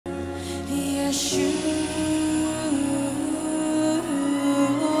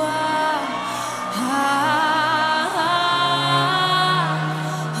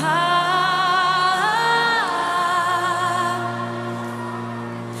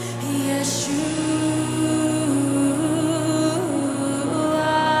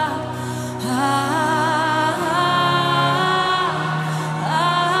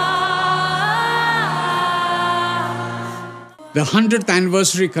The 100th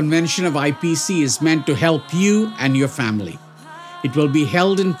anniversary convention of IPC is meant to help you and your family. It will be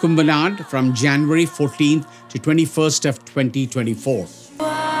held in Kumbanad from January 14th to 21st of 2024.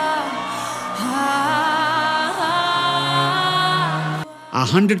 Our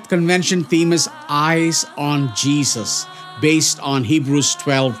 100th convention theme is Eyes on Jesus, based on Hebrews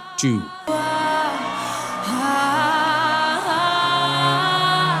 12:2.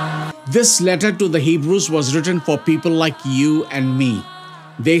 This letter to the Hebrews was written for people like you and me.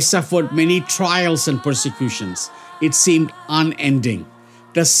 They suffered many trials and persecutions. It seemed unending.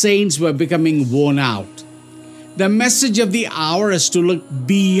 The saints were becoming worn out. The message of the hour is to look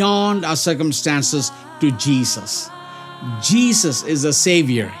beyond our circumstances to Jesus. Jesus is the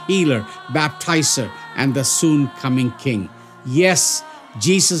Savior, Healer, Baptizer, and the soon-coming King. Yes,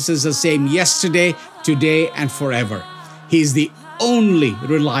 Jesus is the same yesterday, today, and forever. He is the only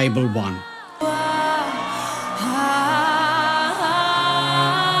reliable one.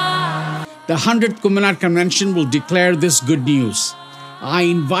 The 100th Kumbanad Convention will declare this good news. I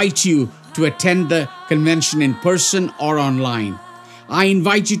invite you to attend the convention in person or online. I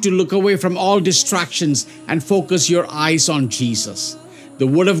invite you to look away from all distractions and focus your eyes on Jesus. The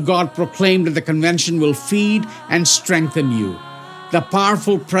Word of God proclaimed at the convention will feed and strengthen you. The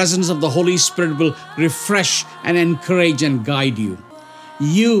powerful presence of the Holy Spirit will refresh and encourage and guide you.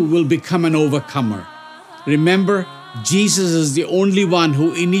 You will become an overcomer. Remember, Jesus is the only one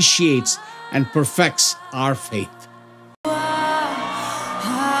who initiates and perfects our faith.